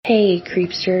Hey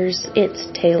creepsters,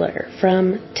 it's Taylor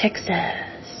from Texas.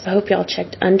 I hope y'all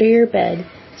checked under your bed,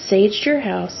 saged your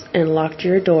house, and locked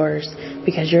your doors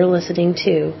because you're listening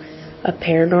to A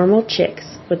Paranormal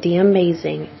Chicks with the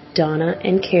amazing Donna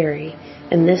and Carrie,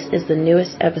 and this is the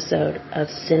newest episode of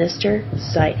Sinister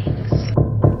Sightings.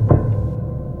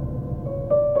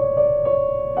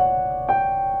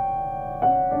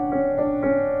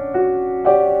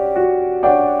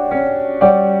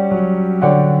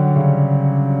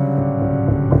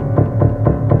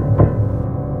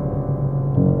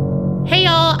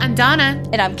 I'm Donna.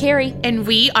 And I'm Carrie. And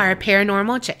we are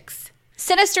Paranormal Chicks.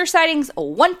 Sinister Sightings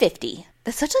 150.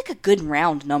 That's such like a good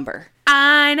round number.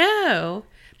 I know.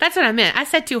 That's what I meant. I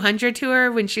said 200 to her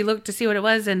when she looked to see what it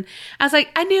was. And I was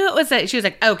like, I knew it was a... She was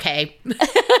like, okay.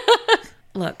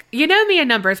 Look, you know me in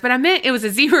numbers, but I meant it was a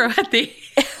zero at the...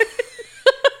 But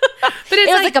it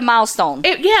was like a milestone.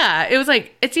 It was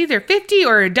like, it's either 50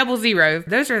 or a double zero.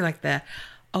 Those are like the...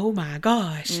 Oh my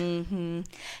gosh. Mm-hmm.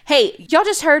 Hey, y'all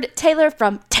just heard Taylor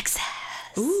from Texas.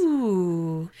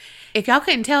 Ooh. If y'all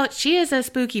couldn't tell, she is a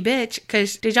spooky bitch.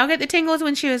 Because did y'all get the tingles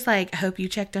when she was like, I hope you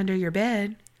checked under your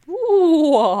bed?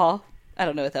 Ooh. I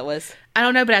don't know what that was. I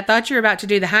don't know, but I thought you were about to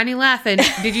do the honey laugh. And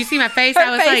did you see my face?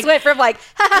 Her face went from like,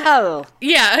 oh.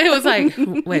 Yeah, it was like,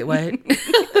 wait, what?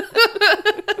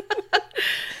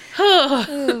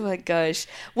 Oh my gosh.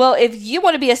 Well, if you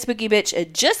want to be a spooky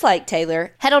bitch just like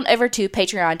Taylor, head on over to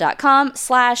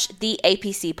patreon.com/the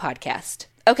APC podcast.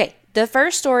 Okay, the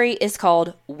first story is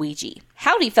called Ouija.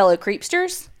 Howdy, fellow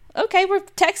creepsters. Okay, we're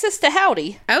Texas to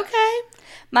howdy. Okay.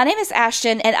 My name is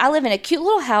Ashton, and I live in a cute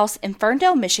little house in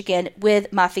Ferndale, Michigan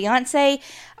with my fiance,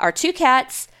 our 2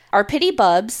 cats, our pitty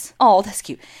bubs. Oh, that's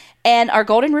cute. And our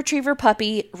golden retriever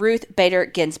puppy, Ruth Bader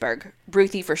Ginsburg.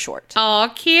 Ruthie for short.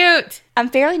 Oh, cute. I'm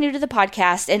fairly new to the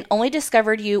podcast and only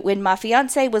discovered you when my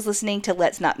fiance was listening to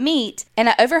Let's Not Meet, and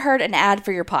I overheard an ad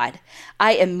for your pod.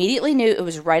 I immediately knew it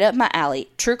was right up my alley.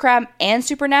 True crime and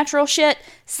supernatural shit,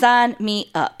 sign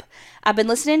me up. I've been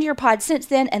listening to your pod since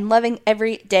then and loving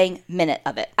every dang minute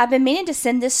of it. I've been meaning to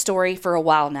send this story for a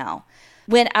while now.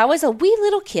 When I was a wee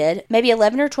little kid, maybe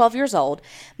 11 or 12 years old,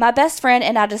 my best friend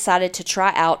and I decided to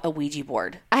try out a Ouija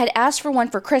board. I had asked for one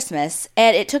for Christmas,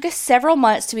 and it took us several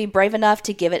months to be brave enough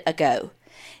to give it a go.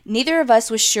 Neither of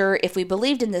us was sure if we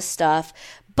believed in this stuff,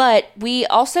 but we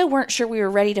also weren't sure we were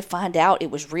ready to find out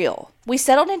it was real. We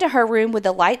settled into her room with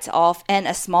the lights off and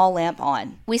a small lamp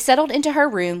on, covered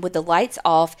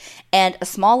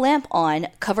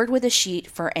with a sheet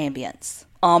for ambience.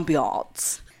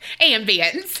 Ambience.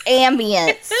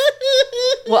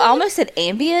 Well, I almost said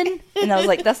ambient, and I was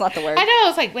like, that's not the word. I know. I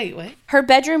was like, wait, what? Her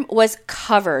bedroom was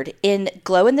covered in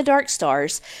glow-in-the-dark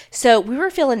stars, so we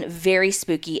were feeling very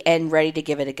spooky and ready to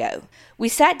give it a go. We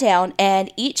sat down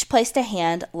and each placed a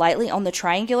hand lightly on the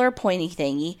triangular pointy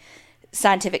thingy,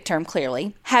 scientific term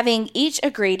clearly, having each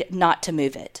agreed not to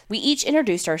move it. We each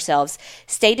introduced ourselves,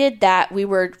 stated that we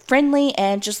were friendly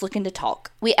and just looking to talk.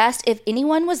 We asked if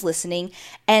anyone was listening,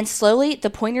 and slowly the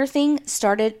pointer thing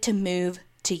started to move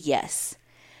to yes.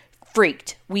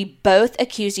 Freaked, we both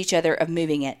accused each other of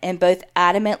moving it, and both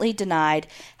adamantly denied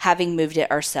having moved it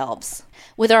ourselves.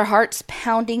 With our hearts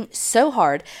pounding so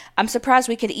hard, I'm surprised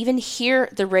we could even hear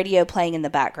the radio playing in the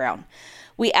background.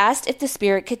 We asked if the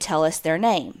spirit could tell us their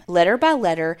name. Letter by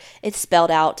letter, it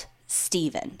spelled out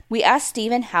Stephen. We asked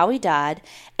Stephen how he died,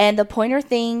 and the pointer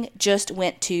thing just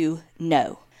went to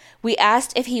no. We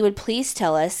asked if he would please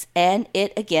tell us, and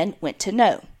it again went to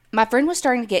no. My friend was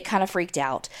starting to get kind of freaked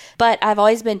out, but I've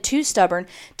always been too stubborn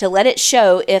to let it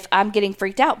show if I'm getting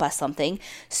freaked out by something,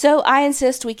 so I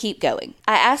insist we keep going.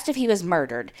 I asked if he was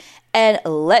murdered, and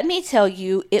let me tell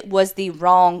you, it was the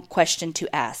wrong question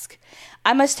to ask.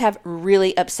 I must have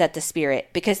really upset the spirit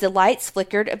because the lights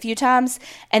flickered a few times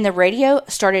and the radio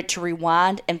started to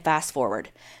rewind and fast forward.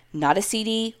 Not a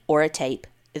CD or a tape,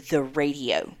 the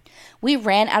radio. We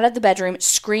ran out of the bedroom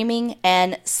screaming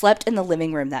and slept in the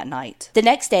living room that night. The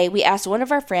next day, we asked one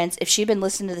of our friends if she'd been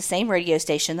listening to the same radio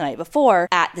station the night before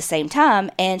at the same time,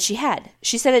 and she had.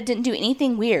 She said it didn't do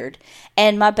anything weird,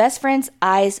 and my best friend's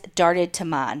eyes darted to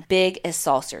mine, big as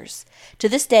saucers. To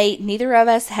this day, neither of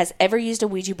us has ever used a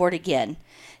Ouija board again.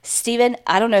 Stephen,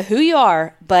 I don't know who you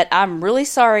are, but I'm really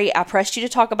sorry I pressed you to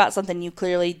talk about something you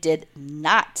clearly did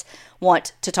not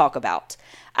want to talk about.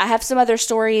 I have some other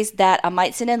stories that I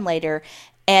might send in later,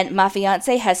 and my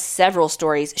fiance has several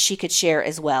stories she could share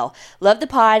as well. Love the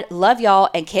pod, love y'all,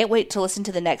 and can't wait to listen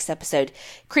to the next episode.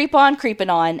 Creep on, creeping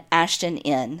on, Ashton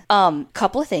in.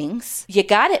 Couple of things. You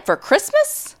got it for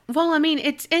Christmas? Well, I mean,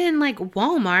 it's in like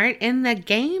Walmart in the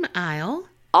game aisle.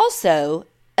 Also,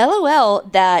 LOL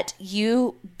that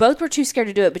you both were too scared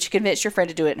to do it, but you convinced your friend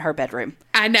to do it in her bedroom.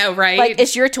 I know, right? Like,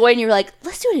 it's your toy and you're like,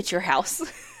 let's do it at your house.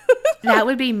 That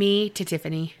would be me to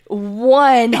Tiffany.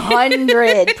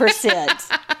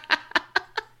 100%.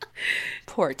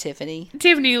 Poor Tiffany.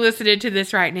 Tiffany listening to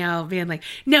this right now being like,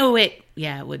 no, it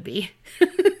would be.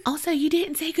 Also, you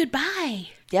didn't say goodbye.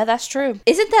 Yeah, that's true.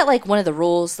 Isn't that like one of the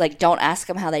rules? Like, don't ask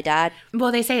them how they died?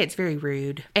 Well, they say it's very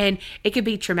rude. And it could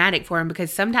be traumatic for them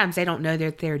because sometimes they don't know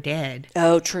that they're dead.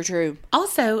 Oh, true.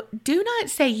 Also, do not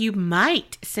say you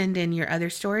might send in your other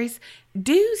stories.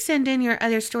 Do send in your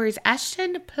other stories,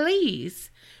 Ashton, please.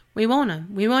 We want them.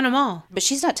 We want them all. But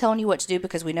she's not telling you what to do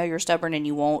because we know you're stubborn and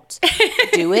you won't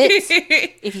do it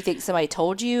if you think somebody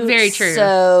told you. Very true.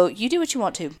 So you do what you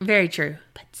want to. Very true.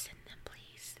 But send them,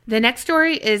 please. The next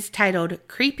story is titled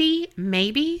Creepy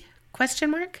Maybe? ?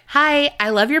 Hi, I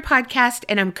love your podcast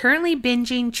and I'm currently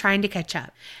binging trying to catch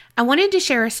up. I wanted to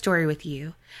share a story with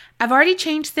you. I've already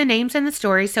changed the names in the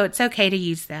story, so it's okay to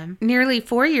use them. Nearly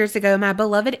 4 years ago, my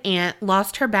beloved aunt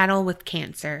lost her battle with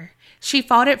cancer. She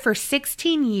fought it for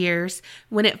 16 years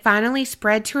when it finally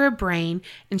spread to her brain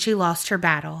and she lost her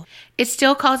battle. It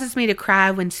still causes me to cry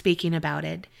when speaking about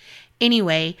it.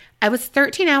 Anyway, I was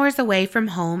 13 hours away from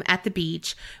home at the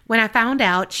beach when I found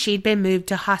out she'd been moved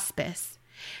to hospice.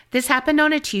 This happened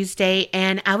on a Tuesday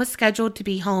and I was scheduled to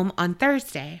be home on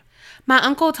Thursday. My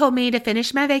uncle told me to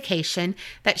finish my vacation,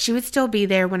 that she would still be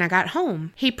there when I got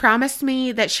home. He promised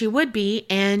me that she would be,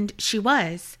 and she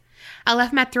was. I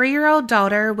left my 3-year-old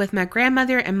daughter with my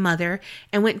grandmother and mother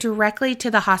and went directly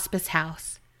to the hospice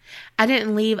house. I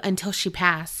didn't leave until she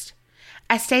passed.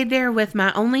 I stayed there with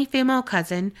my only female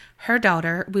cousin, her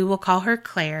daughter, we will call her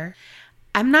Claire.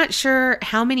 I'm not sure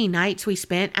how many nights we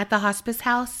spent at the hospice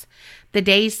house. The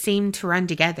days seemed to run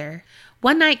together.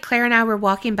 One night, Claire and I were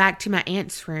walking back to my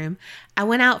aunt's room. I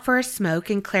went out for a smoke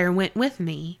and Claire went with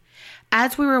me.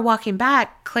 As we were walking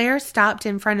back, Claire stopped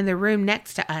in front of the room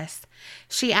next to us.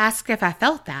 She asked if I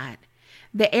felt that.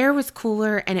 The air was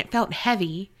cooler and it felt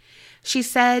heavy. She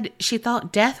said she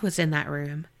thought death was in that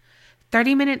room.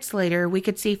 30 minutes later, we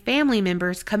could see family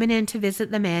members coming in to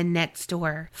visit the man next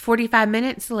door. 45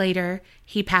 minutes later,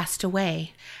 he passed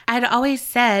away. I had always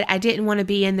said I didn't want to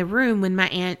be in the room when my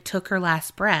aunt took her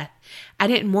last breath. I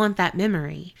didn't want that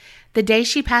memory. The day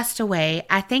she passed away,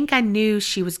 I think I knew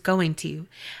she was going to.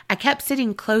 I kept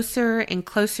sitting closer and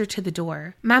closer to the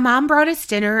door. My mom brought us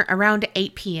dinner around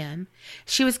 8 p.m.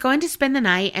 She was going to spend the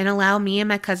night and allow me and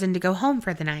my cousin to go home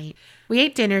for the night. We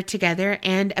ate dinner together,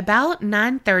 and about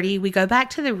 9:30, we go back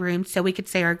to the room so we could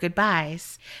say our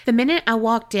goodbyes. The minute I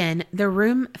walked in, the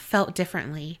room felt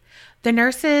differently. The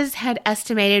nurses had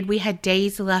estimated we had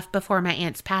days left before my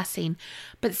aunt's passing,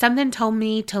 but something told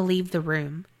me to leave the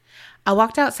room. I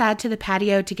walked outside to the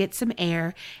patio to get some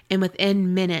air, and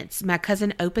within minutes, my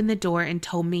cousin opened the door and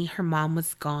told me her mom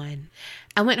was gone.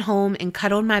 I went home and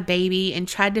cuddled my baby and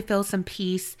tried to feel some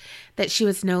peace that she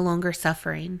was no longer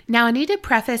suffering. Now, I need to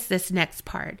preface this next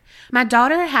part. My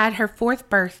daughter had her 4th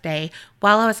birthday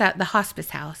while I was at the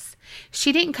hospice house.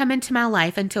 She didn't come into my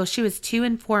life until she was 2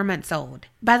 and 4 months old.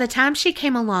 By the time she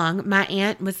came along, my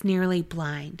aunt was nearly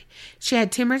blind. She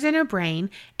had tumors in her brain,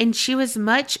 and she was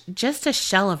much just a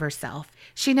shell of herself.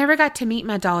 She never got to meet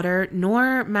my daughter,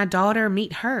 nor my daughter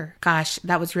meet her. Gosh,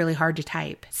 that was really hard to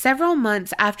type. Several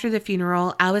months after the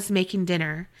funeral, I was making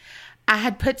dinner. I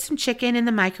had put some chicken in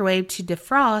the microwave to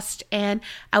defrost, and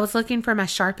I was looking for my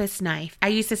sharpest knife. I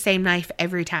use the same knife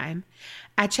every time.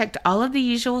 I checked all of the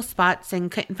usual spots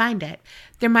and couldn't find it.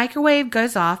 The microwave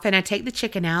goes off and I take the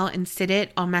chicken out and sit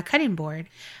it on my cutting board.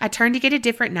 I turned to get a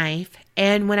different knife,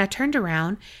 and when I turned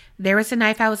around, there was the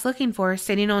knife I was looking for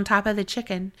sitting on top of the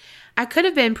chicken. I could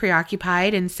have been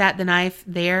preoccupied and sat the knife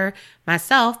there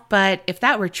myself, but if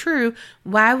that were true,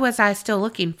 why was I still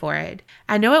looking for it?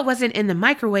 I know it wasn't in the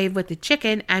microwave with the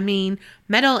chicken. I mean,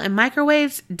 metal and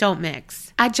microwaves don't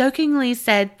mix. I jokingly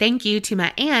said thank you to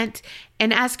my aunt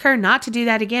and asked her not to do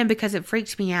that again because it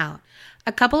freaked me out.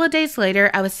 A couple of days later,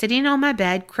 I was sitting on my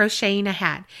bed crocheting a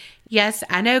hat. Yes,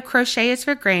 I know crochet is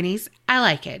for grannies. I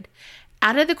like it.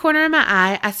 Out of the corner of my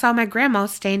eye, I saw my grandma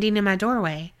standing in my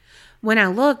doorway. When I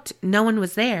looked, no one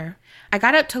was there. I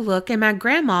got up to look, and my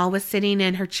grandma was sitting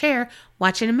in her chair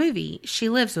watching a movie. She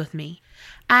lives with me.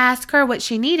 I asked her what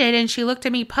she needed, and she looked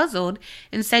at me puzzled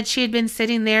and said she had been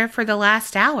sitting there for the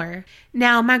last hour.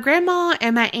 Now, my grandma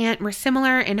and my aunt were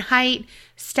similar in height,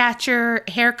 stature,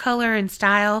 hair color, and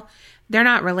style. They're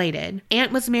not related.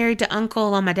 Aunt was married to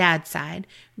uncle on my dad's side.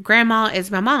 Grandma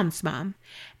is my mom's mom.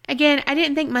 Again, I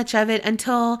didn't think much of it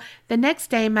until the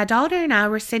next day my daughter and I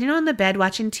were sitting on the bed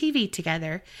watching TV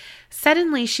together.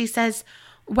 Suddenly she says,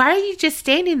 "Why are you just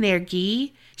standing there,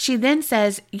 Gee?" She then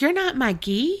says, "You're not my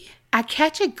Guy?" I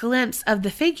catch a glimpse of the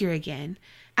figure again.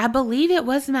 I believe it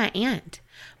was my aunt.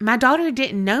 My daughter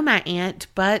didn't know my aunt,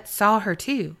 but saw her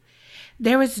too.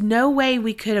 There was no way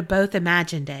we could have both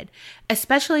imagined it,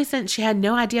 especially since she had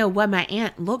no idea what my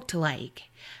aunt looked like.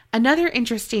 Another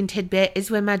interesting tidbit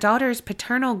is when my daughter's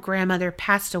paternal grandmother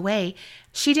passed away,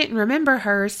 she didn't remember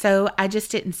her, so I just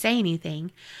didn't say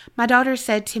anything. My daughter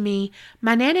said to me,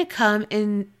 "My Nana come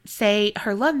and say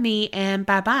her love me and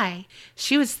bye-bye."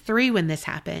 She was 3 when this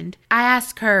happened. I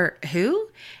asked her,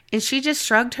 "Who?" And she just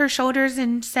shrugged her shoulders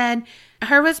and said,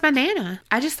 "Her was my Nana."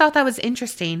 I just thought that was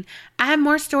interesting. I have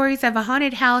more stories of a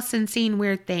haunted house and seeing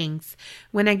weird things.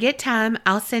 When I get time,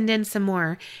 I'll send in some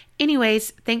more.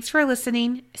 Anyways, thanks for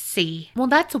listening. C. Well,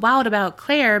 that's wild about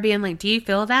Claire being like, "Do you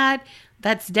feel that?"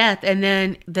 That's death. And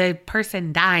then the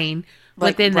person dying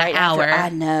within the hour. I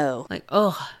know. Like,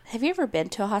 oh. Have you ever been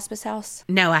to a hospice house?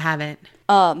 No, I haven't.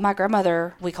 My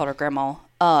grandmother, we called her Grandma.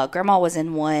 Grandma was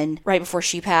in one right before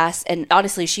she passed. And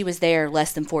honestly, she was there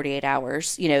less than 48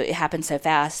 hours. You know, it happened so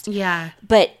fast. Yeah.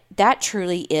 But that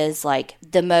truly is like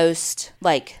the most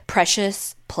like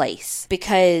precious place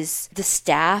because the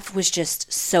staff was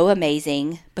just so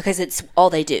amazing because it's all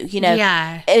they do, you know?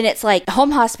 Yeah. And it's like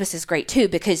home hospice is great too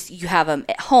because you have them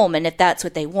at home and if that's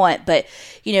what they want. But,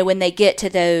 you know, when they get to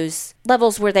those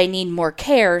levels where they need more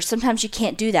care, sometimes you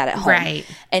can't do that at home. Right.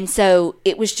 And so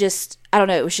it was just, I don't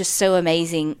know, it was just so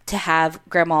amazing to have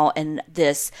Grandma in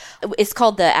this. It's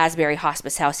called the Asbury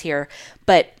Hospice House here,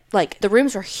 but like the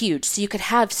rooms were huge, so you could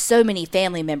have so many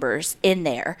family members in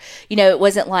there. You know, it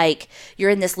wasn't like you're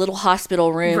in this little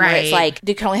hospital room where it's like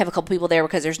you can only have a couple people there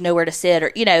because there's nowhere to sit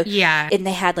or, you know. Yeah. And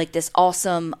they had like this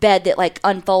awesome bed that like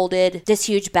unfolded, this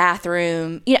huge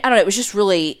bathroom. You know, I don't know, it was just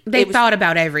really... They thought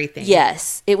about everything.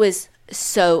 Yes. It was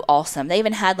so awesome. They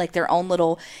even had like their own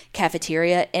little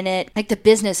cafeteria in it. Like the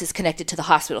business is connected to the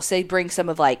hospital, so they bring some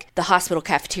of like the hospital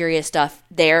cafeteria stuff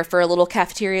there for a little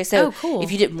cafeteria. So cool. If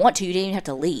you didn't want to, you didn't even have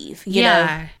to leave. You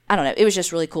know? I don't know. It was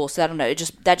just really cool. So I don't know.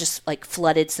 That just like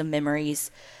flooded some memories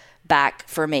back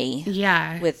for me.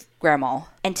 Yeah. With Grandma.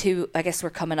 And I guess we're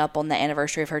coming up on the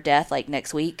anniversary of her death like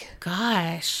next week.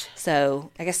 Gosh.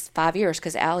 So I guess 5 years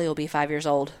because Allie will be 5 years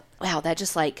old. Wow, that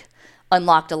just like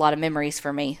unlocked a lot of memories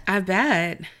for me. I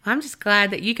bet. I'm just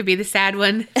glad that you could be the sad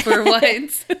one for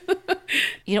once.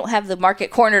 You don't have the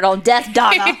market cornered on death,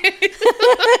 Donna.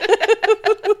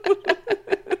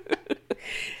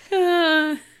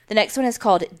 The next one is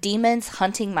called Demons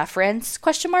Hunting My Friends, ?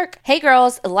 Hey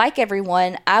girls, like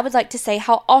everyone, I would like to say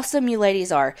how awesome you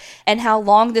ladies are and how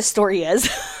long this story is.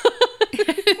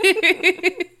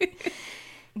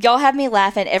 Y'all have me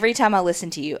laughing every time I listen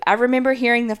to you. I remember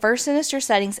hearing the first Sinister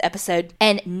Sightings episode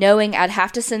and knowing I'd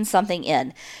have to send something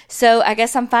in. So I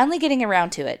guess I'm finally getting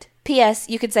around to it. P.S.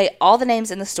 You could say all the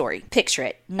names in the story. Picture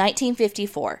it.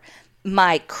 1954.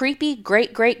 My creepy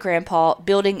great-great-grandpa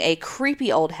building a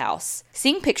creepy old house.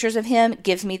 Seeing pictures of him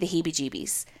gives me the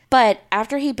heebie-jeebies. But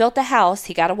after he built the house,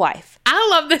 he got a wife. I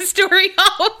love this story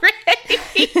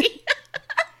already.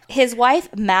 His wife,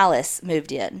 Malice,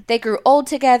 moved in. They grew old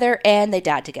together and they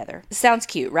died together. Sounds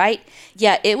cute, right?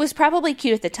 Yeah, it was probably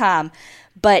cute at the time,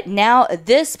 but now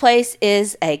this place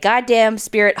is a goddamn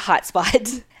spirit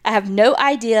hotspot. I have no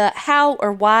idea how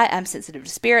or why I'm sensitive to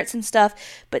spirits and stuff,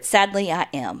 but sadly I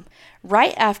am.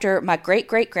 Right after my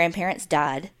great-great-grandparents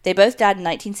died, they both died in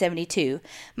 1972,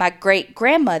 my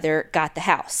great-grandmother got the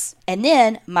house. And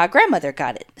then my grandmother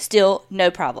got it. Still no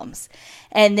problems.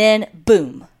 And then,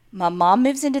 boom. My mom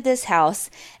moves into this house,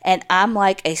 and I'm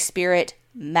like a spirit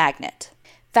magnet.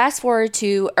 Fast forward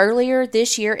to earlier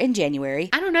this year in January.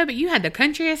 I don't know, but you had the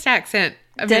countryest accent.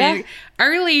 I?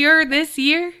 Earlier this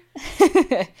year?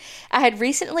 I had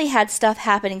recently had stuff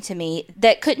happening to me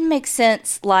that couldn't make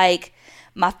sense, like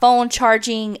my phone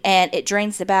charging and it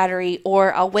drains the battery,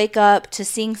 or I'll wake up to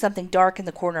seeing something dark in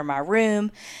the corner of my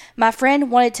room. My friend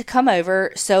wanted to come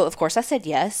over, so of course I said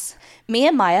yes. Me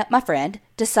and Maya, my friend,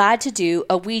 decide to do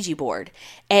a Ouija board,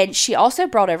 and she also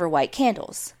brought over white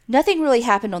candles. Nothing really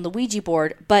happened on the Ouija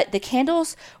board, but the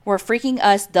candles were freaking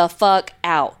us the fuck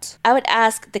out. I would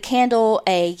ask the candle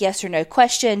a yes or no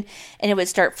question, and it would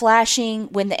start flashing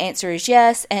when the answer is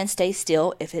yes, and stay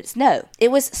still if it's no.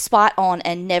 It was spot on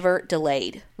and never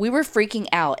delayed. We were freaking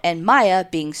out, and Maya,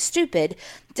 being stupid,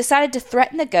 decided to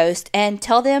threaten the ghost and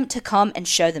tell them to come and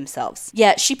show themselves.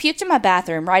 Yeah, she puked in my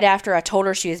bathroom right after I told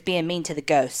her she was being mean to the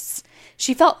ghosts.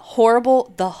 She felt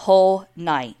horrible the whole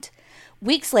night.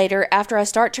 Weeks later, after I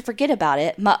start to forget about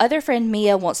it, my other friend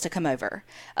Mia wants to come over.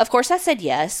 Of course, I said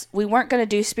yes. We weren't going to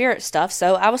do spirit stuff,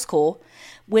 so I was cool.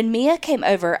 When Mia came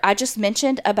over, I just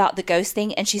mentioned about the ghost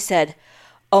thing, and she said,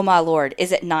 Oh my Lord,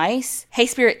 is it nice? Hey,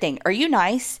 spirit thing, are you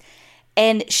nice?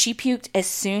 And she puked as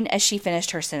soon as she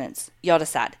finished her sentence. Y'all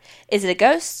decide. Is it a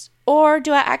ghost or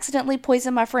do I accidentally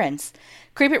poison my friends?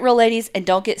 Creep it real, ladies, and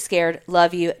don't get scared.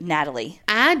 Love you, Natalie.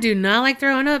 I do not like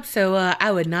throwing up, so I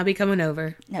would not be coming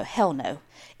over. No, hell no.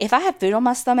 If I have food on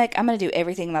my stomach, I'm going to do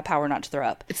everything in my power not to throw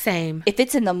up. Same. If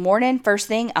it's in the morning, first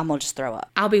thing, I'm going to just throw up.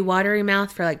 I'll be watery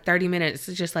mouth for like 30 minutes.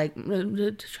 It's just like,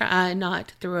 try not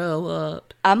to throw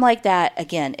up. I'm like that,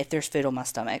 again, if there's food on my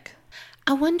stomach.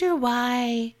 I wonder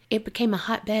why it became a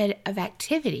hotbed of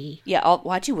activity. Yeah,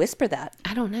 why'd you whisper that?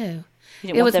 I don't know.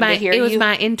 You didn't want them to hear you? It was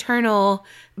my internal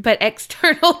but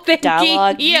external thinking.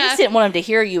 Dialogue. Yeah. You just didn't want them to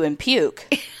hear you and puke.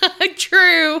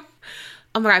 True.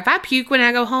 Oh my God, if I puke when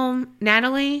I go home,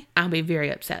 Natalie, I'll be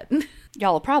very upset.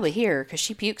 Y'all will probably hear because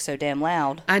she pukes so damn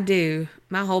loud. I do.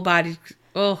 My whole body,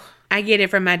 I get it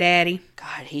from my daddy.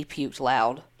 God, he puked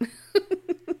loud.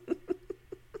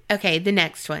 Okay, the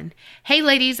next one. Hey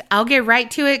ladies, I'll get right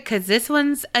to it because this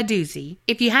one's a doozy.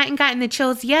 If you hadn't gotten the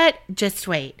chills yet, just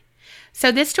wait. So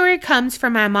this story comes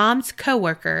from my mom's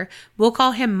coworker, we'll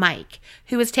call him Mike,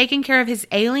 who was taking care of his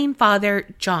ailing father,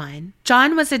 John.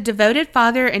 John was a devoted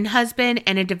father and husband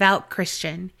and a devout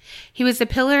Christian. He was a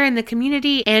pillar in the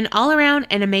community and all around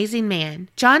an amazing man.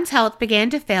 John's health began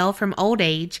to fail from old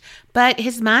age, but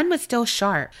his mind was still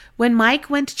sharp. When Mike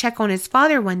went to check on his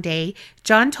father one day,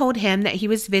 John told him that he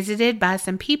was visited by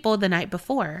some people the night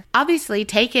before. Obviously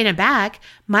taken aback,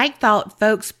 Mike thought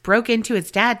folks broke into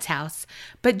his dad's house,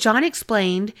 but John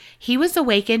explained he was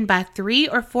awakened by 3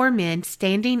 or 4 men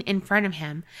standing in front of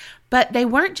him. But they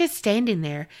weren't just standing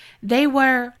there. They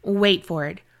were, wait for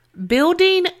it,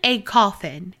 building a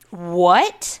coffin.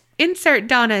 What? Insert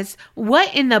Donna's,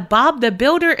 what in the Bob the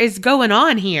Builder is going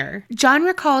on here? John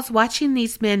recalls watching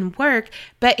these men work,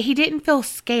 but he didn't feel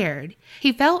scared.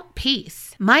 He felt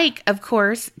peace. Mike, of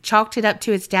course, chalked it up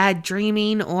to his dad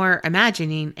dreaming or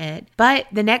imagining it. But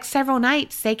the next several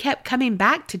nights, they kept coming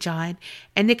back to John,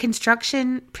 and the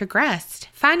construction progressed.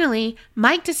 Finally,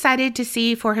 Mike decided to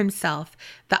see for himself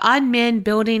the odd men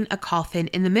building a coffin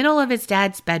in the middle of his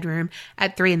dad's bedroom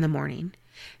at 3 a.m.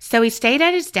 So he stayed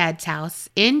at his dad's house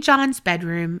in John's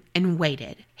bedroom and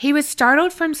waited. He was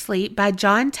startled from sleep by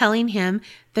John telling him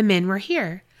the men were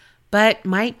here, but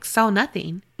Mike saw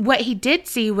nothing. What he did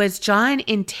see was John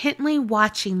intently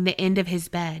watching the end of his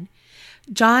bed.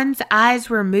 John's eyes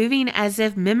were moving as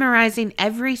if memorizing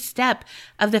every step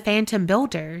of the phantom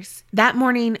builders. That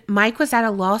morning, Mike was at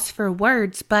a loss for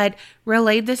words, but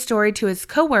relayed the story to his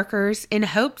coworkers in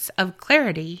hopes of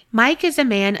clarity. Mike is a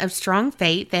man of strong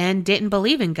faith and didn't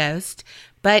believe in ghosts,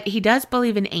 but he does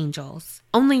believe in angels.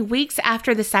 Only weeks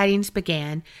after the sightings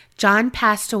began, John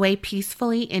passed away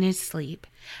peacefully in his sleep.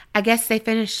 I guess they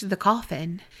finished the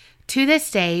coffin. To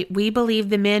this day, we believe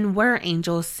the men were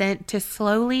angels sent to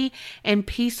slowly and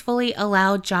peacefully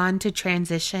allow John to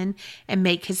transition and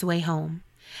make his way home.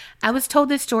 I was told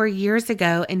this story years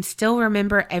ago and still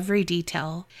remember every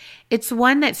detail. It's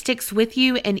one that sticks with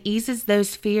you and eases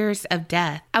those fears of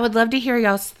death. I would love to hear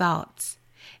y'all's thoughts.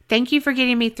 Thank you for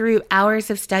getting me through hours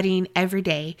of studying every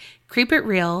day. Keep it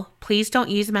real. Please don't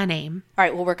use my name. All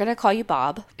right, well, we're going to call you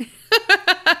Bob.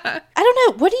 I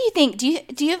don't know. What do you think? Do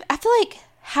you, I feel like,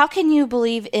 how can you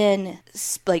believe in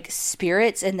like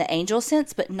spirits in the angel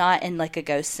sense, but not in like a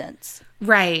ghost sense?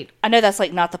 Right. I know that's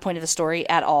like not the point of the story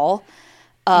at all.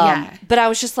 Yeah. But I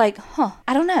was just like,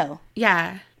 I don't know.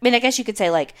 Yeah. I mean, I guess you could say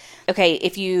like, okay,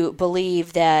 if you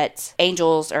believe that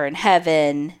angels are in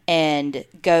heaven and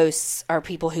ghosts are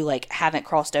people who like haven't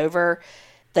crossed over,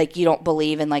 like you don't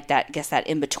believe in like that, I guess that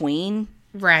in between.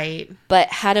 Right. But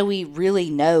how do we really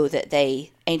know that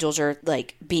angels are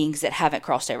like beings that haven't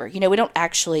crossed over? You know, we don't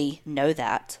actually know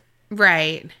that.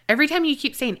 Right. Every time you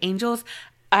keep saying angels,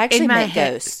 I actually meant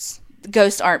ghosts.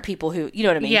 Ghosts aren't people who, you know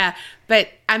what I mean? Yeah. But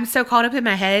I'm so caught up in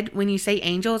my head when you say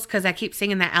angels because I keep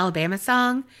singing that Alabama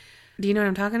song. Do you know what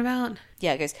I'm talking about?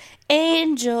 Yeah, it goes,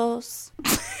 angels.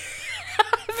 I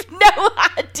have no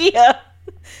idea.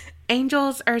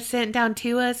 Angels are sent down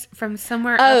to us from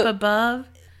somewhere up above.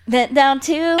 Sent down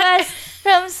to us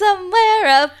from somewhere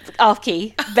up. Off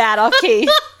key. Bad off key.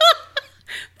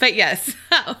 But yes.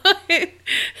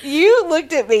 You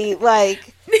looked at me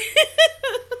like...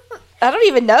 I don't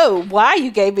even know why you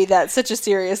gave me that such a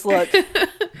serious look. Angels.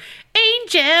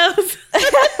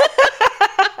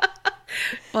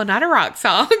 Well, not a rock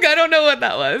song. I don't know what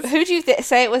that was. Who'd you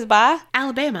say it was by?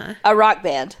 Alabama. A rock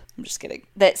band. I'm just kidding.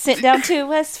 That sent down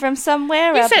to us from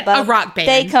somewhere you up said above. A rock band.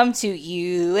 They come to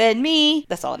you and me.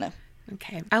 That's all I know.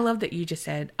 Okay. I love that you just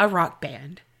said a rock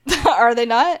band. Are they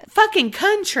not? Fucking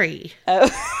country.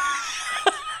 Oh.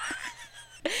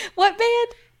 What band?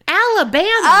 Alabama.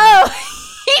 Oh.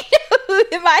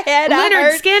 In my head, I Leonard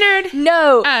heard... Skinnerd?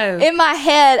 No. Oh. In my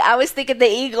head, I was thinking the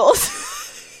Eagles.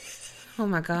 Oh,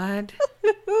 my God.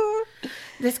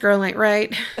 This girl ain't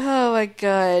right. Oh, my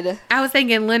God. I was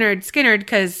thinking Leonard Skinnerd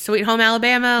because Sweet Home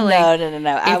Alabama. No.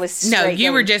 I was straight... No,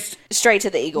 you were just... Straight to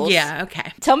the Eagles. Yeah,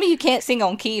 okay. Tell me you can't sing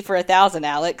on key for 1,000,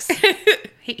 Alex.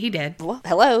 He did. Well,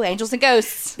 hello, Angels and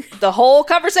Ghosts. The whole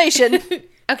conversation.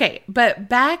 Okay, but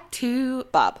back to...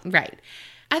 Bob. Right.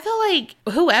 I feel like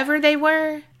whoever they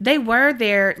were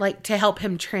there like to help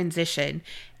him transition.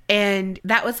 And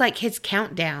that was like his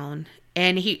countdown.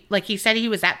 And he said he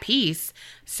was at peace.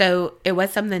 So it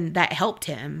was something that helped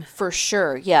him. For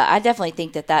sure. Yeah, I definitely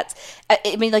think that's...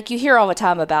 I mean, like you hear all the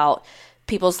time about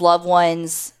people's loved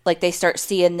ones, like they start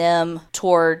seeing them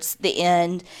towards the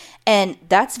end. And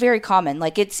that's very common.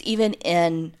 Like it's even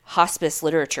in hospice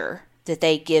literature that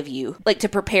they give you, like to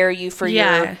prepare you for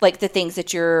your, like the things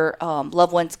that your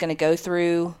loved one's going to go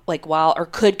through, like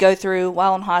could go through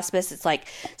while in hospice. It's like,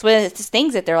 it's one of the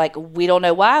things that they're like, we don't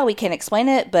know why, we can't explain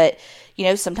it, but you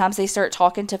know, sometimes they start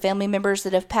talking to family members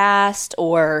that have passed,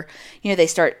 or, you know, they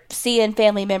start seeing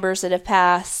family members that have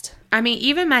passed. I mean,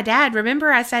 even my dad,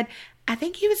 remember I said, I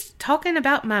think he was talking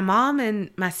about my mom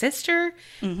and my sister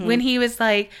when he was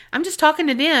like, I'm just talking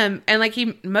to them. And like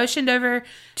he motioned over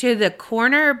to the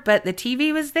corner, but the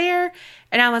TV was there.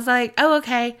 And I was like, oh,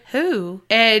 okay, who?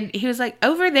 And he was like,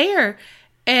 over there.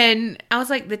 And I was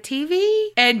like, the TV?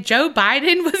 And Joe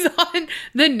Biden was on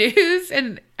the news.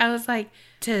 And I was like,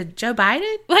 to Joe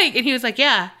Biden? Like, and he was like,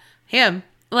 yeah, him.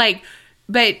 Like,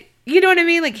 but you know what I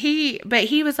mean? Like he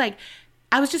was like,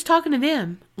 I was just talking to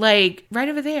them, like, right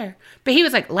over there. But he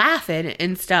was, like, laughing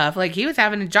and stuff. Like, he was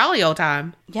having a jolly old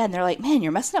time. Yeah, and they're like, man,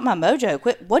 you're messing up my mojo.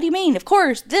 Quit. What do you mean? Of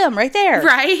course, them right there.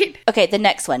 Right? Okay, the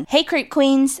next one. Hey, Creep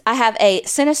Queens. I have a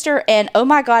Sinister and oh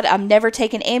my God, I'm never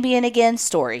taking Ambien again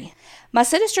story. My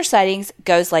Sinister sightings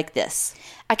goes like this.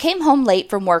 I came home late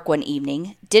from work one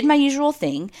evening, did my usual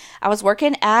thing. I was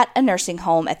working at a nursing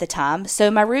home at the time, so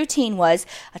my routine was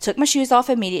I took my shoes off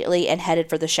immediately and headed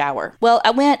for the shower. Well,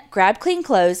 I went, grabbed clean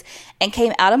clothes, and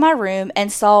came out of my room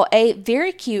and saw a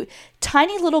very cute,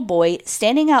 tiny little boy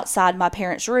standing outside my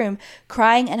parents' room,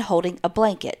 crying and holding a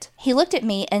blanket. He looked at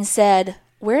me and said,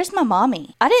 "Where's my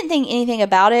mommy?" I didn't think anything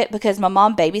about it because my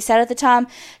mom babysat at the time,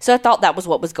 so I thought that was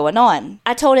what was going on.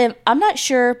 I told him, I'm not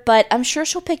sure, but I'm sure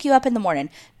she'll pick you up in the morning.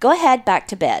 Go ahead, back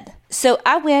to bed. So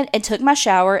I went and took my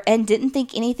shower and didn't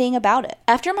think anything about it.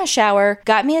 After my shower,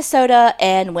 got me a soda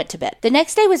and went to bed. The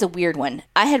next day was a weird one.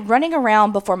 I had running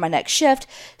around before my next shift,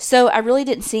 so I really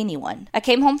didn't see anyone. I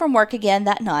came home from work again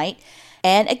that night.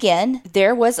 And again,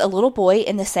 there was a little boy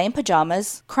in the same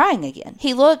pajamas crying again.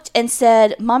 He looked and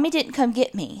said, "Mommy didn't come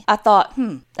get me." I thought,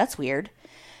 that's weird.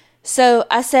 So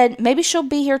I said, maybe she'll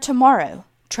be here tomorrow.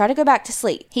 Try to go back to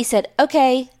sleep. He said,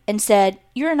 okay, and said,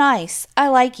 "You're nice. I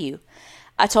like you."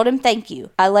 I told him, thank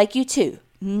you. I like you too.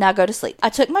 Now go to sleep. I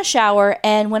took my shower,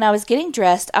 and when I was getting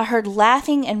dressed, I heard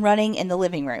laughing and running in the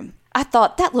living room. I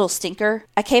thought, that little stinker.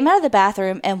 I came out of the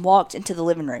bathroom and walked into the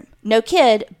living room. No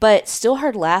kid, but still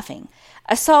heard laughing.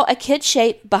 I saw a kid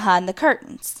shape behind the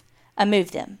curtains. I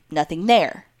moved them. Nothing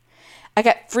there. I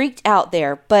got freaked out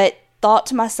there, but thought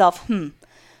to myself,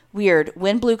 weird,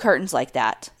 wind blew curtains like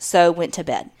that. So went to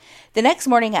bed. The next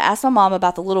morning, I asked my mom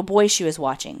about the little boy she was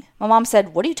watching. My mom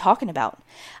said, "What are you talking about?"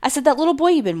 I said, "That little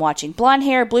boy you've been watching. Blonde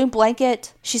hair, blue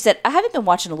blanket." She said, "I haven't been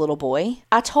watching a little boy.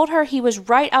 I told her he was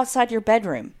right outside your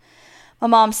bedroom." My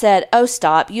mom said, "Oh,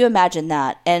 stop, you imagine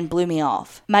that," and blew me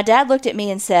off. My dad looked at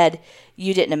me and said,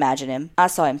 "You didn't imagine him. I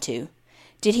saw him too."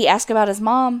 "Did he ask about his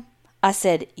mom?" I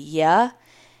said, "Yeah."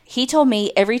 He told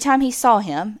me every time he saw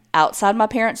him outside my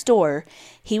parents' door,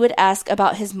 he would ask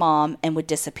about his mom and would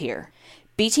disappear.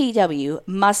 BTW,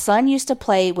 my son used to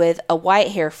play with a white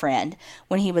hair friend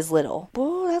when he was little.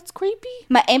 Whoa, that's creepy.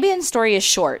 My Ambien story is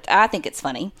short. I think it's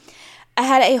funny. I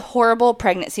had a horrible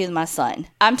pregnancy with my son.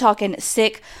 I'm talking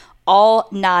sick all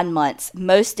 9 months,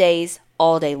 most days,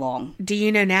 all day long. Do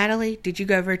you know Natalie? Did you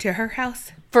go over to her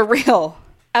house? For real.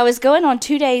 I was going on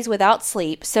 2 days without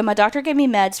sleep, so my doctor gave me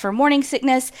meds for morning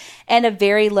sickness and a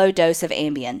very low dose of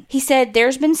Ambien. He said,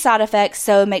 "There's been side effects,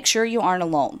 so make sure you aren't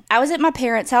alone." I was at my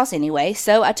parents' house anyway,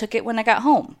 so I took it when I got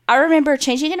home. I remember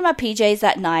changing into my PJs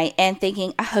that night and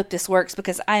thinking, I hope this works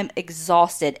because I am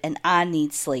exhausted and I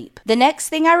need sleep. The next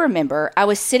thing I remember, I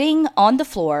was sitting on the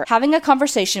floor having a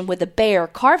conversation with a bear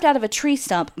carved out of a tree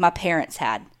stump my parents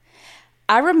had.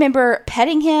 I remember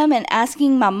petting him and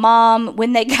asking my mom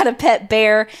when they got a pet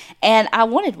bear, and I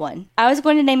wanted one. I was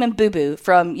going to name him Boo Boo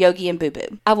from Yogi and Boo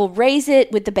Boo. I will raise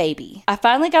it with the baby. I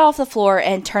finally got off the floor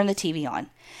and turned the TV on.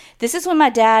 This is when my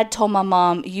dad told my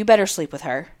mom, "You better sleep with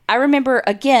her." I remember,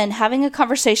 again, having a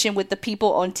conversation with the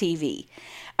people on TV.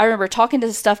 I remember talking to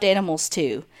the stuffed animals,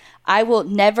 too. I will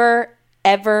never,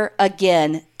 ever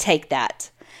again take that.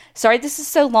 Sorry this is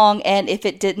so long and if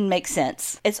it didn't make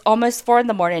sense. It's almost 4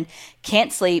 a.m.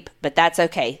 Can't sleep, but that's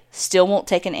okay. Still won't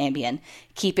take an Ambien.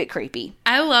 Keep it creepy.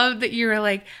 I love that you were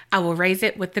like, I will raise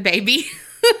it with the baby.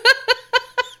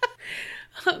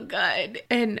 Oh, God.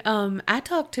 And I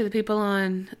talk to the people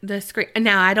on the screen.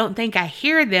 Now, I don't think I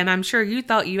hear them. I'm sure you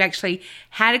thought you actually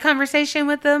had a conversation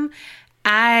with them.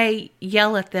 I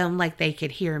yell at them like they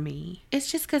could hear me.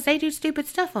 It's just because they do stupid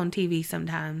stuff on TV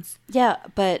sometimes. Yeah,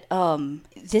 but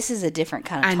this is a different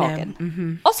kind of talking. Know.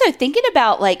 Mm-hmm. Also, thinking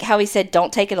about like how he said,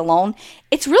 don't take it alone.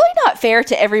 It's really not fair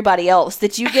to everybody else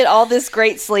that you get all this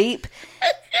great sleep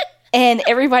and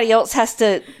everybody else has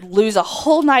to lose a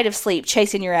whole night of sleep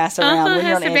chasing your ass around when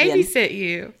you're on Ambien. Has to babysit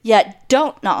you. Yeah,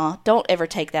 don't ever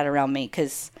take that around me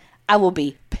because I will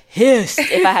be pissed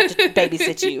if I have to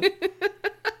babysit you.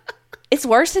 It's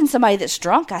worse than somebody that's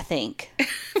drunk, I think.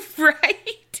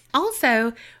 Right.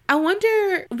 Also, I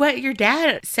wonder what your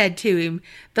dad said to him,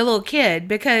 the little kid,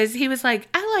 because he was like,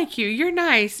 I like you. You're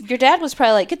nice. Your dad was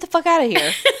probably like, get the fuck out of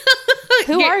here.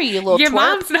 Who are you little Your twerp?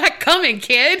 mom's not coming,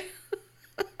 kid.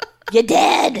 You're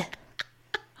dead.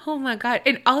 Oh my God.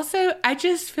 And also, I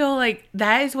just feel like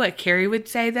that is what Carrie would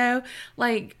say, though.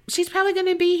 Like, she's probably going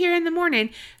to be here in the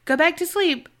morning. Go back to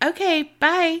sleep. Okay,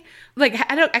 bye. Like,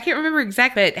 I can't remember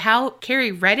exactly, but how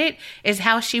Carrie read it is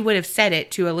how she would have said it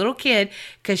to a little kid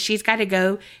because she's got to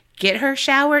go get her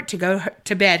shower to go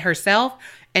to bed herself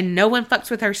and no one fucks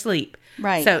with her sleep.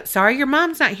 Right. So, sorry your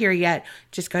mom's not here yet.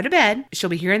 Just go to bed. She'll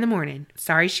be here in the morning.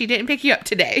 Sorry she didn't pick you up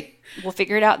today. We'll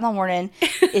figure it out in the morning.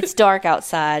 It's dark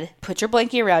outside. Put your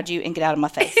blankie around you and get out of my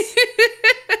face.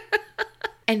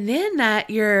 And then that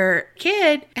your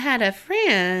kid had a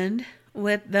friend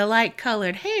with the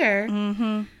light-colored hair.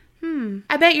 Mm-hmm.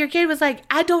 I bet your kid was like,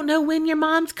 I don't know when your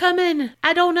mom's coming.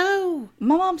 I don't know.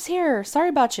 My mom's here. Sorry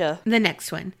about you. The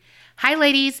next one. Hi,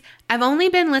 ladies. I've only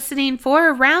been listening for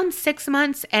around 6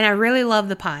 months, and I really love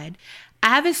the pod.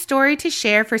 I have a story to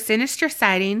share for Sinister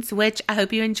Sightings, which I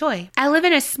hope you enjoy. I live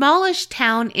in a smallish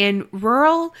town in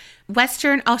rural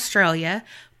Western Australia,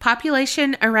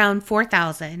 population around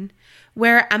 4,000,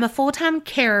 where I'm a full-time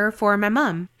carer for my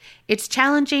mom. It's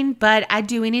challenging, but I'd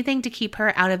do anything to keep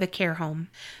her out of a care home.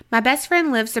 My best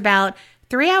friend lives about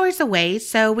 3 hours away,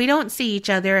 so we don't see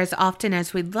each other as often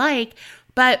as we'd like,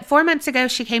 but 4 months ago,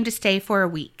 she came to stay for a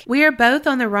week. We are both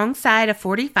on the wrong side of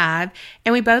 45,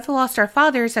 and we both lost our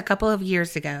fathers a couple of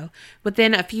years ago,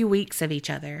 within a few weeks of each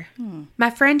other. My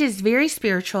friend is very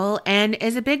spiritual and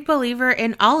is a big believer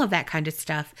in all of that kind of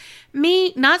stuff.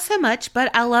 Me, not so much,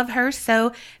 but I love her,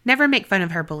 so never make fun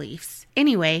of her beliefs.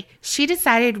 Anyway, she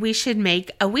decided we should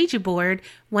make a Ouija board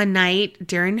one night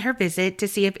during her visit to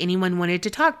see if anyone wanted to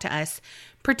talk to us,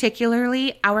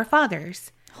 particularly our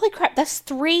fathers. Holy crap, that's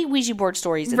 3 Ouija board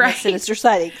stories in Right. the Sinister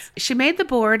Sightings. She made the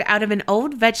board out of an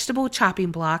old vegetable chopping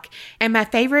block and my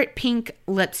favorite pink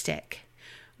lipstick.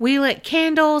 We lit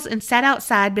candles and sat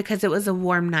outside because it was a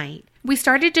warm night. We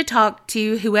started to talk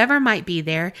to whoever might be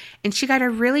there, and she got a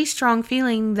really strong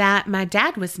feeling that my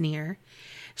dad was near.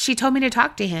 She told me to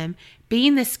talk to him.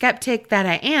 Being the skeptic that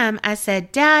I am, I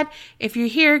said, Dad, if you're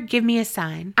here, give me a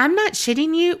sign. I'm not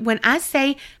shitting you when I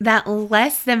say that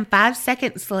less than 5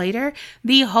 seconds later,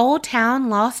 the whole town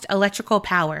lost electrical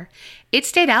power. It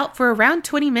stayed out for around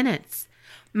 20 minutes.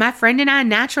 My friend and I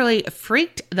naturally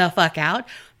freaked the fuck out,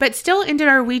 but still ended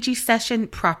our Ouija session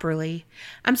properly.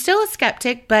 I'm still a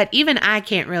skeptic, but even I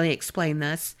can't really explain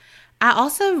this. I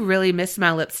also really miss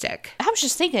my lipstick. I was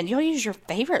just thinking, you'll use your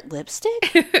favorite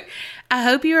lipstick? I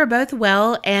hope you are both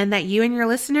well and that you and your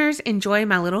listeners enjoy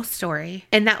my little story.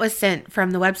 And that was sent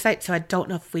from the website, so I don't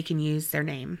know if we can use their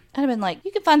name. I'd have been like,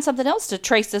 you can find something else to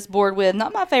trace this board with.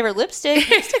 Not my favorite lipstick.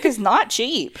 Lipstick is not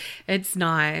cheap. It's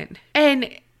not. And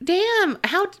damn,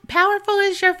 how powerful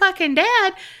is your fucking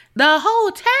dad? The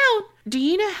whole town. Do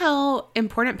you know how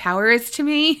important power is to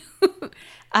me?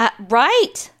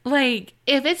 Right. Like,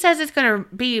 if it says it's going to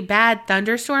be bad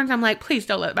thunderstorms, I'm like, please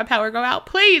don't let my power go out.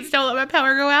 Please don't let my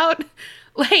power go out.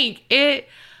 Like, it,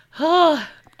 oh.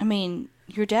 I mean,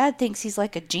 your dad thinks he's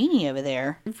like a genie over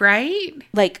there. Right?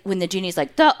 Like, when the genie's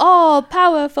like, the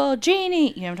all-powerful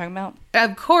genie. You know what I'm talking about?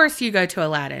 Of course you go to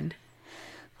Aladdin.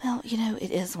 Well, you know,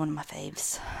 it is one of my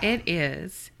faves. It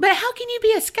is. But how can you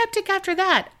be a skeptic after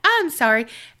that? I'm sorry.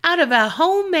 Out of a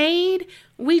homemade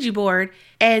Ouija board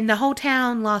and the whole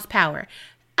town lost power.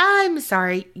 I'm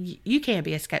sorry. You can't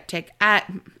be a skeptic.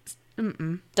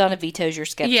 Donna vetoes your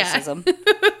skepticism.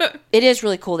 Yeah. It is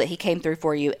really cool that he came through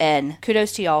for you, and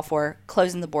kudos to y'all for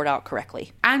closing the board out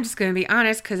correctly. I'm just going to be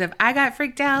honest, because if I got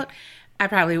freaked out, I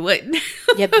probably wouldn't.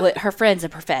 Yeah, but her friend's a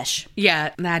profesh.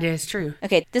 Yeah, that is true.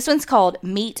 Okay, this one's called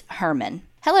Meet Herman.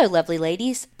 Hello, lovely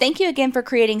ladies. Thank you again for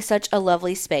creating such a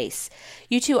lovely space.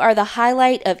 You two are the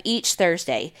highlight of each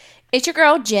Thursday. It's your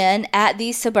girl, Jen, at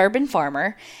the Suburban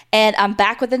Farmer, and I'm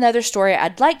back with another story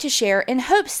I'd like to share in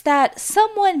hopes that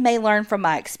someone may learn from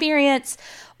my experience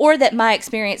or that my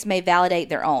experience may validate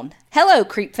their own. Hello,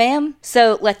 Creep Fam.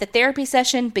 So let the therapy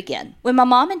session begin. When my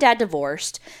mom and dad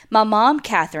divorced, my mom,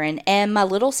 Catherine, and my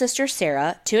little sister,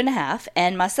 Sarah, 2.5,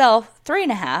 and myself,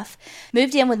 3.5,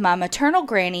 moved in with my maternal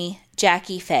granny,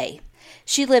 Jackie Faye.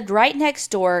 She lived right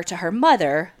next door to her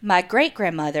mother, my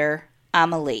great-grandmother,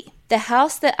 Amelie. The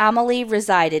house that Amelie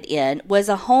resided in was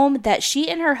a home that she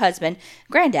and her husband,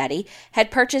 Granddaddy, had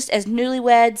purchased as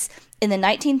newlyweds in the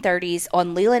 1930s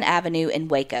on Leland Avenue in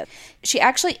Waco. She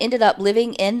actually ended up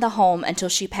living in the home until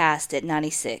she passed at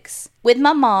 96. With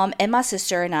my mom and my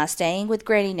sister and I staying with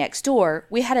Granny next door,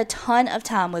 we had a ton of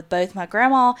time with both my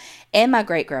grandma and my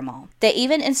great-grandma. They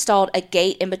even installed a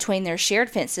gate in between their shared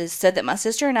fences so that my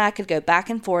sister and I could go back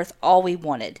and forth all we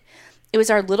wanted. It was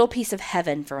our little piece of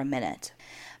heaven for a minute.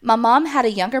 My mom had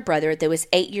a younger brother that was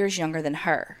 8 years younger than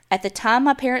her. At the time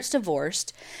my parents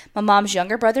divorced, my mom's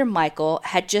younger brother Michael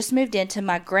had just moved into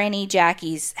my granny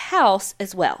Jackie's house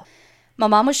as well. My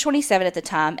mom was 27 at the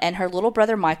time and her little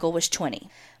brother Michael was 20.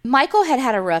 Michael had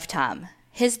had a rough time.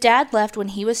 His dad left when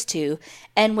he was 2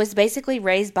 and was basically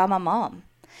raised by my mom.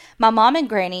 My mom and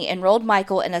Granny enrolled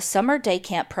Michael in a summer day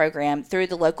camp program through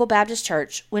the local Baptist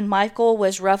church when Michael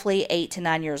was roughly 8 to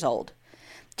 9 years old.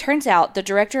 Turns out the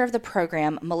director of the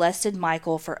program molested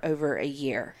Michael for over a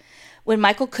year. When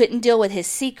Michael couldn't deal with his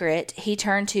secret, he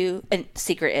turned to,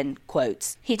 secret in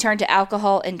quotes, he turned to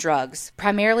alcohol and drugs,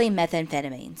 primarily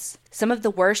methamphetamines. Some of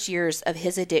the worst years of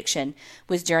his addiction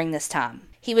was during this time.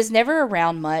 He was never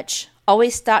around much,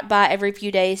 always stopped by every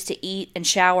few days to eat and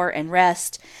shower and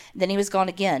rest. Then he was gone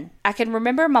again. I can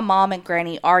remember my mom and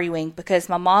Granny arguing because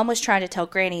my mom was trying to tell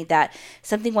Granny that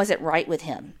something wasn't right with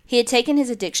him. He had taken his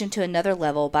addiction to another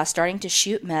level by starting to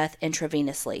shoot meth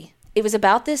intravenously. It was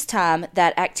about this time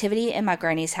that activity in my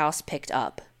Granny's house picked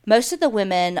up. Most of the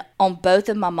women on both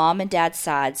of my mom and dad's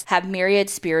sides have myriad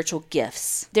spiritual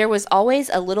gifts. There was always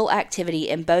a little activity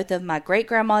in both of my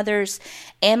great-grandmother's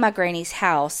and my granny's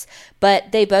house,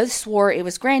 but they both swore it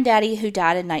was Granddaddy who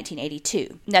died in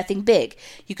 1982. Nothing big.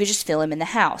 You could just feel him in the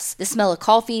house. The smell of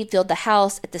coffee filled the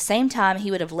house at the same time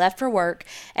he would have left for work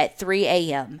at 3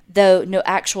 a.m., though no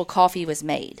actual coffee was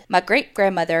made. My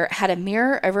great-grandmother had a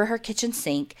mirror over her kitchen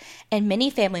sink, and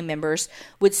many family members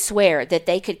would swear that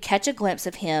they could catch a glimpse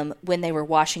of him when they were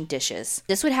washing dishes.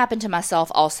 This would happen to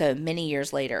myself also many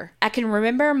years later. I can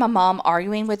remember my mom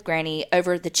arguing with Granny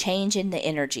over the change in the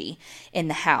energy in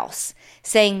the house,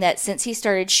 saying that since he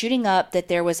started shooting up that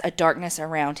there was a darkness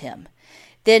around him.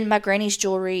 Then my Granny's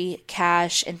jewelry,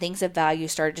 cash, and things of value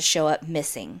started to show up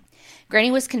missing.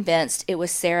 Granny was convinced it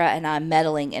was Sarah and I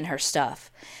meddling in her stuff.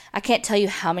 I can't tell you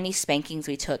how many spankings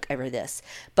we took over this,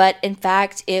 but in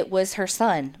fact, it was her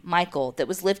son, Michael, that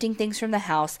was lifting things from the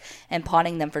house and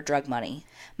pawning them for drug money.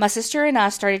 My sister and I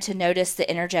started to notice the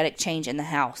energetic change in the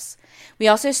house. We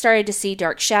also started to see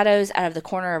dark shadows out of the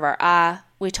corner of our eye.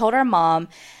 We told our mom,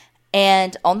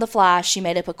 and on the fly, she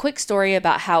made up a quick story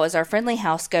about how it was our friendly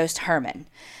house ghost, Herman.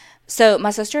 So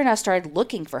my sister and I started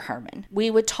looking for Herman. We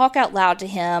would talk out loud to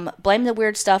him, blame the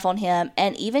weird stuff on him,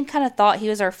 and even kind of thought he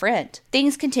was our friend.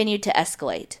 Things continued to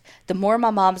escalate. The more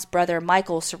my mom's brother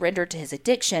Michael surrendered to his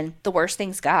addiction, the worse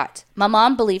things got. My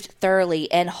mom believed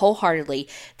thoroughly and wholeheartedly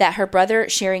that her brother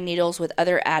sharing needles with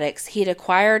other addicts, he had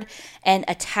acquired an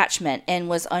attachment and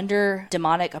was under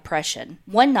demonic oppression.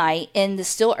 One night, in the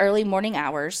still early morning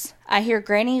hours, I hear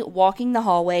Granny walking the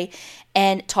hallway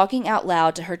and talking out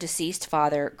loud to her deceased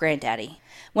father, Granddaddy.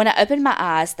 When I opened my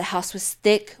eyes, the house was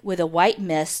thick with a white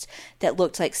mist that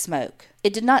looked like smoke.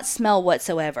 It did not smell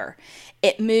whatsoever.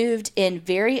 It moved in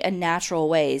very unnatural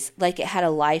ways, like it had a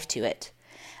life to it.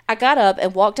 I got up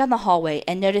and walked down the hallway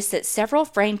and noticed that several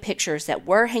framed pictures that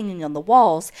were hanging on the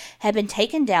walls had been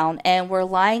taken down and were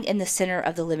lying in the center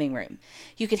of the living room.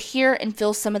 You could hear and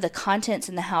feel some of the contents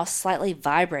in the house slightly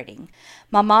vibrating.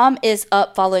 My mom is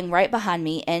up following right behind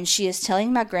me, and she is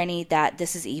telling my granny that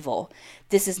this is evil.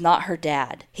 This is not her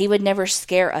dad. He would never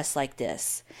scare us like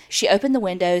this. She opened the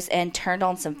windows and turned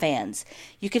on some fans.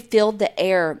 You could feel the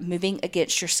air moving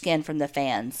against your skin from the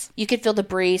fans. You could feel the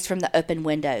breeze from the open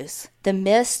windows. The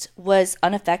mist was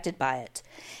unaffected by it.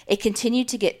 It continued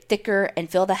to get thicker and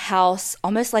fill the house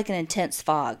almost like an intense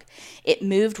fog. It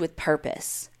moved with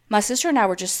purpose. My sister and I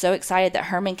were just so excited that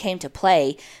Herman came to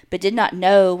play, but did not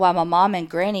know why my mom and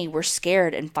Granny were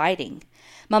scared and fighting.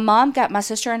 My mom got my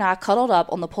sister and I cuddled up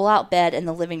on the pull-out bed in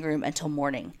the living room until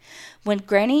morning. When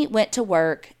Granny went to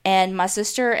work and my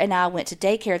sister and I went to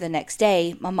daycare the next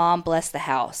day, my mom blessed the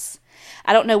house.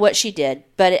 I don't know what she did,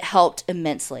 but it helped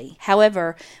immensely.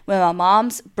 However, when my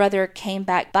mom's brother came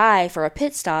back by for a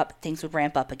pit stop, things would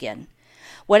ramp up again.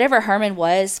 Whatever Herman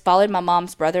was, followed my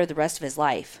mom's brother the rest of his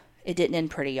life. It didn't end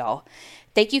pretty, y'all.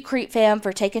 Thank you, Creep Fam,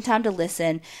 for taking time to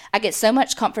listen. I get so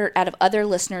much comfort out of other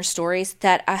listeners' stories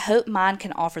that I hope mine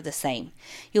can offer the same.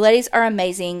 You ladies are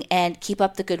amazing and keep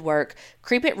up the good work.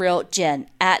 Creep It Real, Jen,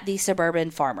 at The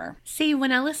Suburban Farmer. See,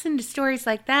 when I listen to stories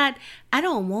like that, I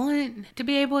don't want to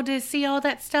be able to see all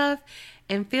that stuff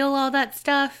and feel all that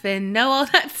stuff and know all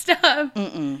that stuff.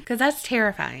 Because that's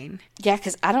terrifying. Yeah,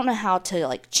 because I don't know how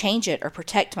to, change it or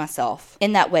protect myself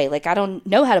in that way. I don't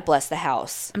know how to bless the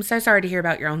house. I'm so sorry to hear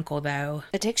about your uncle, though.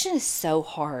 Addiction is so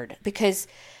hard because,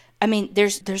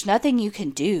 there's nothing you can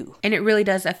do. And it really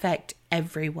does affect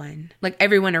everyone.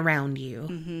 Everyone around you.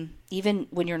 Mm-hmm. Even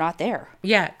when you're not there.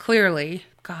 Yeah, clearly.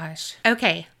 Gosh.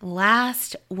 Okay,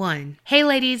 last one. Hey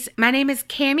ladies, my name is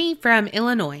Cammie from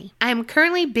Illinois. I am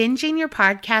currently binging your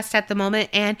podcast at the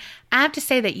moment, and I have to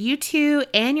say that you two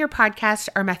and your podcast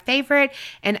are my favorite,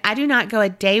 and I do not go a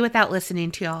day without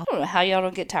listening to y'all. I don't know how y'all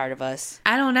don't get tired of us.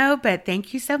 I don't know, but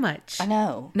thank you so much. I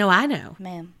know. No, I know.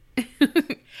 Ma'am.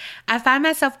 I find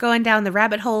myself going down the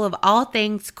rabbit hole of all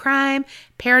things crime,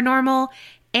 paranormal,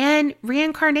 and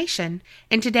reincarnation.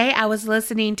 And today I was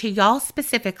listening to y'all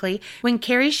specifically when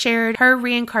Carrie shared her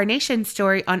reincarnation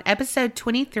story on episode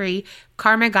 23,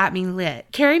 Karma Got Me Lit.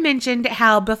 Carrie mentioned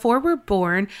how before we're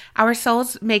born, our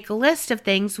souls make a list of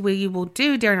things we will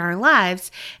do during our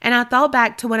lives. And I thought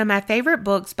back to one of my favorite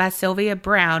books by Sylvia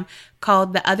Browne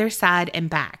called The Other Side and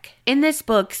Back. In this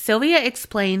book, Sylvia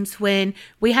explains when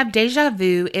we have deja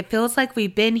vu, it feels like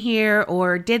we've been here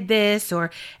or did this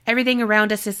or everything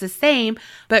around us is the same.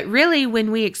 But really, when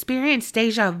we experience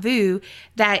deja vu,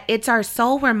 that it's our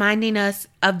soul reminding us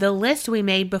of the list we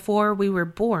made before we were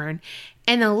born.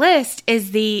 And the list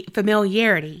is the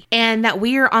familiarity and that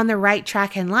we are on the right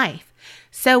track in life.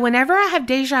 So whenever I have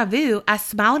deja vu, I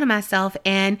smile to myself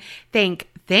and think,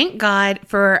 thank God.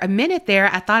 For a minute there,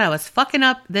 I thought I was fucking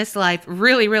up this life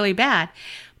really, really bad.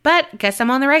 But guess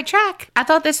I'm on the right track. I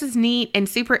thought this was neat and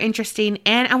super interesting,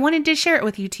 and I wanted to share it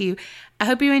with you too. I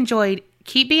hope you enjoyed.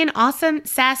 Keep being awesome,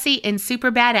 sassy, and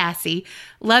super badassy.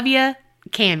 Love ya,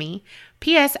 Cammie.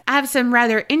 P.S. I have some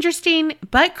rather interesting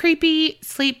but creepy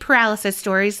sleep paralysis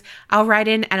stories I'll write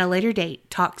in at a later date.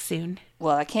 Talk soon.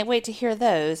 Well, I can't wait to hear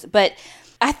those. But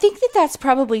I think that that's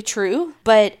probably true.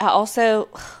 But I also...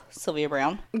 Sylvia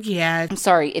Browne. Yeah. I'm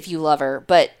sorry if you love her,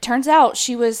 but turns out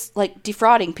she was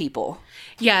defrauding people.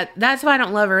 Yeah, that's why I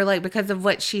don't love her, because of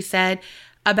what she said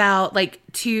about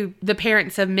to the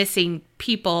parents of missing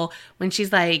people when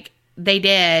she's like, they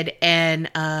did and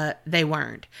they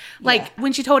weren't.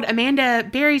 When she told Amanda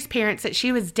Berry's parents that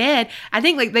she was dead, I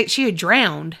think that she had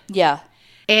drowned. Yeah.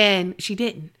 And she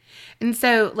didn't. And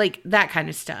so, that kind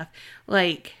of stuff.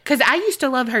 Because I used to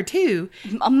love her, too.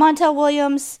 Montel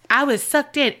Williams. I was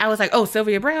sucked in. I was like, oh,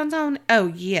 Sylvia Browne's on?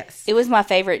 Oh, yes. It was my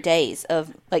favorite days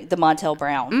of, the Montel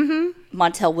Brown. Mm-hmm.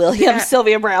 Montel Williams, yeah.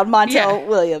 Sylvia Browne, Montel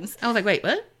Williams. I was like, wait,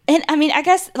 what? And, I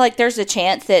guess, there's a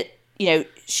chance that,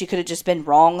 she could have just been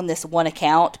wrong on this one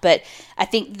account. But I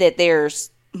think that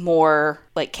there's more,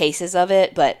 cases of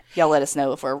it. But y'all let us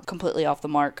know if we're completely off the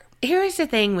mark. Here's the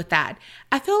thing with that.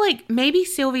 I feel like maybe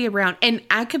Sylvia Browne, and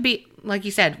I could be, like you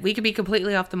said, we could be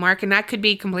completely off the mark, and I could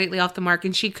be completely off the mark,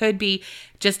 and she could be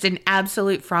just an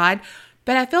absolute fraud.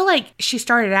 But I feel like she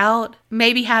started out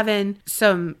maybe having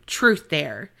some truth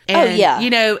there. And,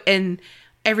 and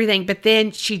everything. But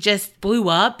then she just blew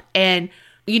up, and,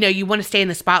 you want to stay in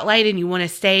the spotlight, and you want to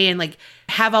stay and,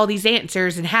 have all these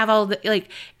answers, and have all the,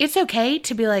 it's okay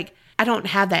to be like, I don't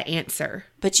have that answer.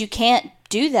 But you can't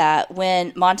do that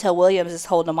when Montel Williams is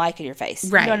holding a mic in your face.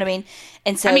 Right. You know what I mean?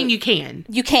 And so you can.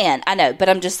 You can, I know. But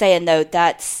I'm just saying, though,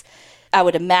 that's, I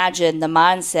would imagine the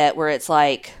mindset where it's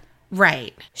like,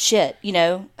 right. Shit,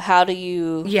 how do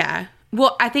you... Yeah.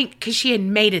 Well, I think because she had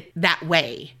made it that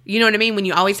way. You know what I mean? When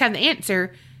you always have the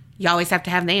answer, you always have to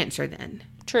have the answer then.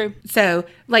 True. So,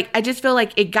 I just feel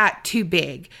like it got too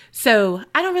big. So,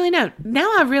 I don't really know. Now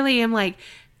I really am like,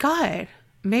 God...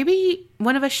 Maybe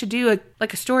one of us should do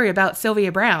a story about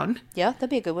Sylvia Browne. Yeah,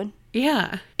 that'd be a good one.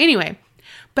 Yeah. Anyway,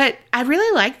 but I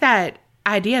really like that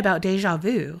idea about deja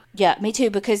vu. Yeah, me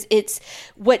too, because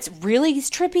what's really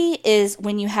trippy is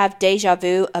when you have deja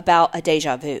vu about a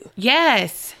deja vu.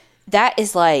 Yes. That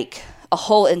is a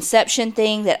whole Inception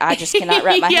thing that I just cannot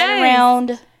wrap my head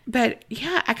around. But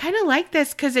yeah, I kind of like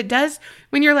this because it does,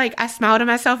 when you're like, I smile to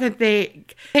myself and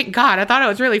think, thank God, I thought I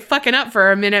was really fucking up for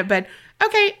a minute, but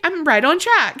okay, I'm right on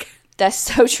track. That's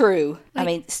so true. I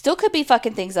mean, still could be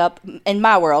fucking things up in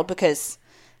my world because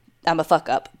I'm a fuck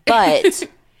up. But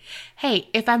hey,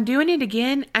 if I'm doing it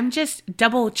again, I'm just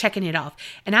double checking it off.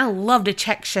 And I love to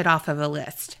check shit off of a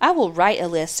list. I will write a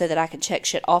list so that I can check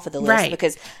shit off of the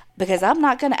list because I'm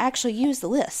not going to actually use the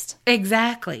list.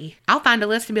 Exactly. I'll find a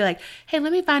list and be like, hey,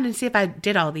 let me find and see if I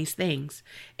did all these things.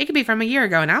 It could be from a year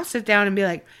ago, and I'll sit down and be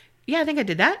like, yeah, I think I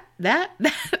did that.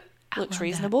 Looks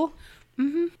reasonable.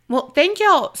 Mm-hmm. Well, thank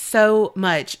y'all so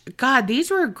much. God,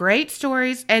 these were great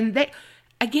stories. And they,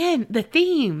 again, the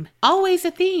theme, always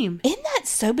a theme. Isn't that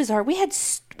so bizarre? We had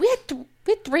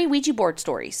 3 Ouija board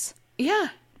stories. Yeah.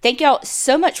 Thank y'all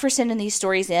so much for sending these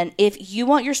stories in. If you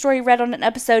want your story read on an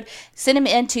episode, send them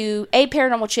in to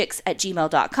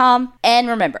aparanormalchicks@gmail.com. And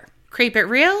remember, creep it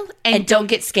real and don't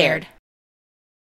get scared.